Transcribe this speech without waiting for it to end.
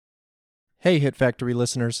Hey, Hit Factory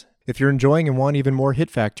listeners. If you're enjoying and want even more Hit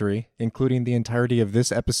Factory, including the entirety of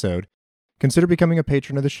this episode, consider becoming a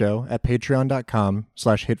patron of the show at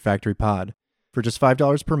patreon.com/hitfactorypod. For just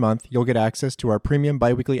 $5 per month, you'll get access to our premium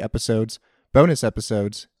biweekly episodes, bonus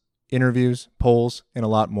episodes, interviews, polls, and a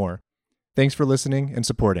lot more. Thanks for listening and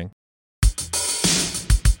supporting.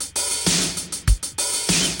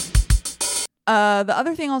 The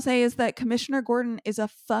other thing I'll say is that Commissioner Gordon is a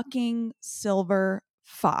fucking silver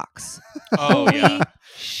fox. Oh, Holy yeah.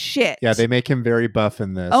 shit. Yeah, they make him very buff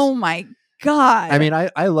in this. Oh my god. I mean, I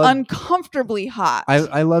love uncomfortably hot.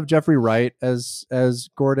 I love Jeffrey Wright as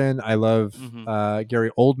Gordon. I love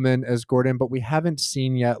Gary Oldman as Gordon, but we haven't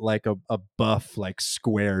seen yet like a buff, like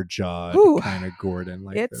square jawed kind of Gordon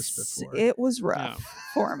like this before. It was rough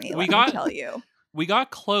for me. Let me tell you. We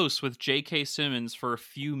got close with J.K. Simmons for a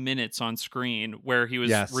few minutes on screen where he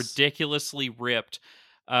was ridiculously ripped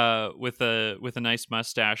with a nice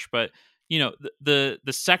mustache, but you know the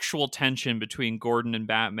sexual tension between Gordon and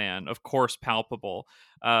Batman, of course, palpable.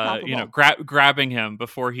 You know, grabbing him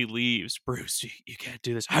before he leaves. Bruce, you can't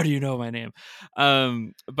do this. How do you know my name?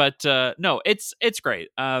 But no, it's great.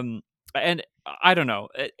 And I don't know.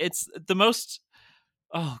 It's the most.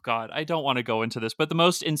 Oh God, I don't want to go into this, but the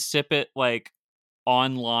most insipid like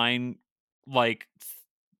online like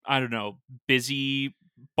I don't know busy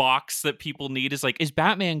box that people need is like, is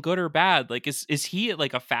Batman good or bad? Like, is he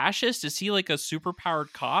like a fascist? Is he like a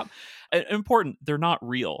superpowered cop? Important, they're not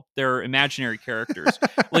real. They're imaginary characters.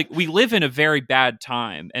 Like, we live in a very bad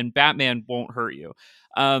time and Batman won't hurt you.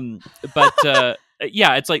 But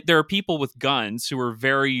yeah, it's like there are people with guns who are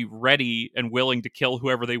very ready and willing to kill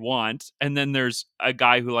whoever they want, and then there's a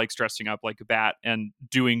guy who likes dressing up like a bat and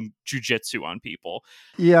doing jujitsu on people.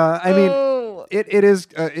 Yeah, I mean, it is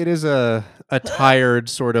a tired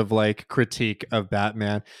sort of like critique of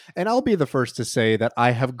Batman, and I'll be the first to say that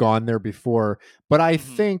I have gone there before, but I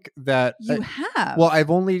think that you have. Well,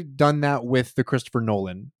 I've only done that with the Christopher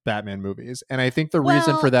Nolan Batman movies, and I think the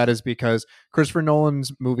reason for that is because Christopher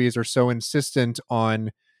Nolan's movies are so insistent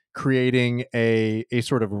on creating a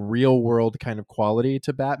sort of real world kind of quality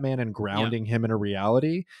to Batman and grounding him in a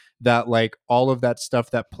reality that like all of that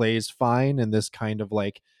stuff that plays fine in this kind of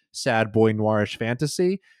like sad boy noirish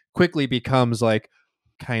fantasy quickly becomes like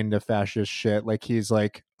kind of fascist shit. Like he's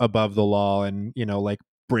like above the law and, you know, like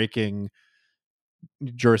breaking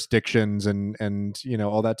jurisdictions and you know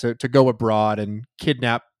all that to go abroad and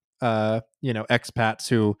kidnap you know expats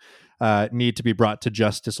who need to be brought to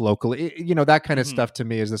justice locally. You know, that kind of stuff to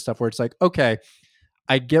me is the stuff where it's like, okay,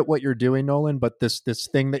 I get what you're doing, Nolan, but this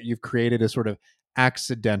thing that you've created is sort of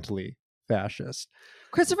accidentally fascist.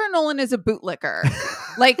 Christopher Nolan is a bootlicker.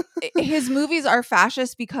 Like, his movies are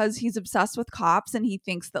fascist because he's obsessed with cops and he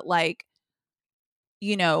thinks that, like,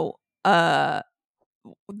 you know, that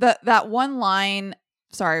one line.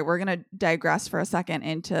 Sorry, we're gonna digress for a second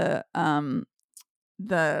into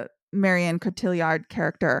the Marion Cotillard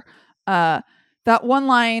character. That one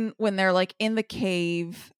line when they're like in the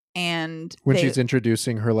cave and when she's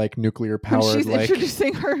introducing her like nuclear powered,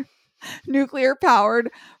 introducing her nuclear powered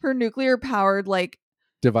like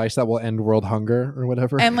device that will end world hunger or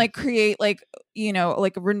whatever, and like create like, you know,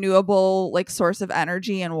 like a renewable like source of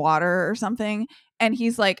energy and water or something. And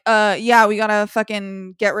he's like, yeah, we gotta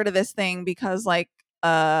fucking get rid of this thing because like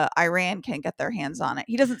Iran can't get their hands on it.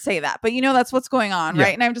 He doesn't say that, but you know that's what's going on,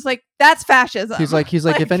 right? And I'm just like, that's fascism. He's like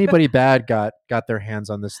if anybody bad got their hands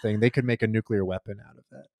on this thing, they could make a nuclear weapon out of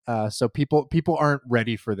it. So people aren't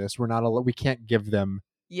ready for this. We can't give them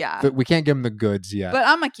we can't give them the goods yet. But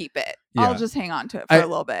I'm gonna keep it. I'll just hang on to it for a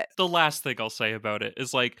little bit. The last thing I'll say about it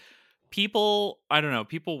is like, people, I don't know,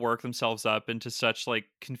 people work themselves up into such like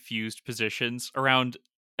confused positions around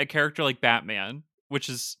a character like Batman, which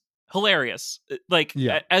is hilarious. Like,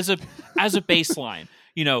 as a baseline,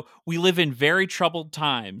 you know, we live in very troubled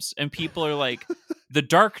times and people are like, the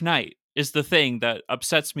Dark Knight is the thing that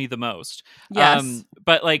upsets me the most. Yes.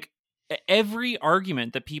 But like every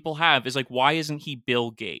argument that people have is like, why isn't he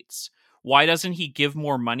Bill Gates? Why doesn't he give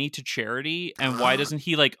more money to charity? And why doesn't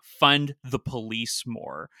he like fund the police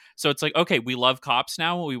more? So it's like, okay, we love cops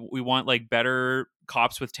now. We want like better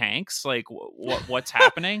cops with tanks. Like what's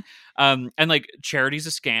happening? And like charity's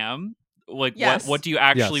a scam. Like what do you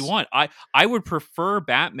actually want? I would prefer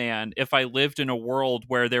Batman if I lived in a world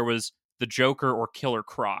where there was the Joker or Killer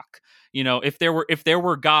Croc. You know, if there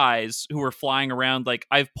were guys who were flying around like,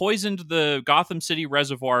 I've poisoned the Gotham City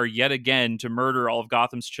reservoir yet again to murder all of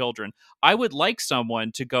Gotham's children, I would like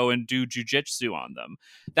someone to go and do jujitsu on them.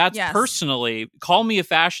 That's personally, call me a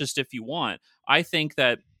fascist if you want. I think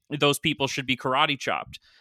that those people should be karate chopped.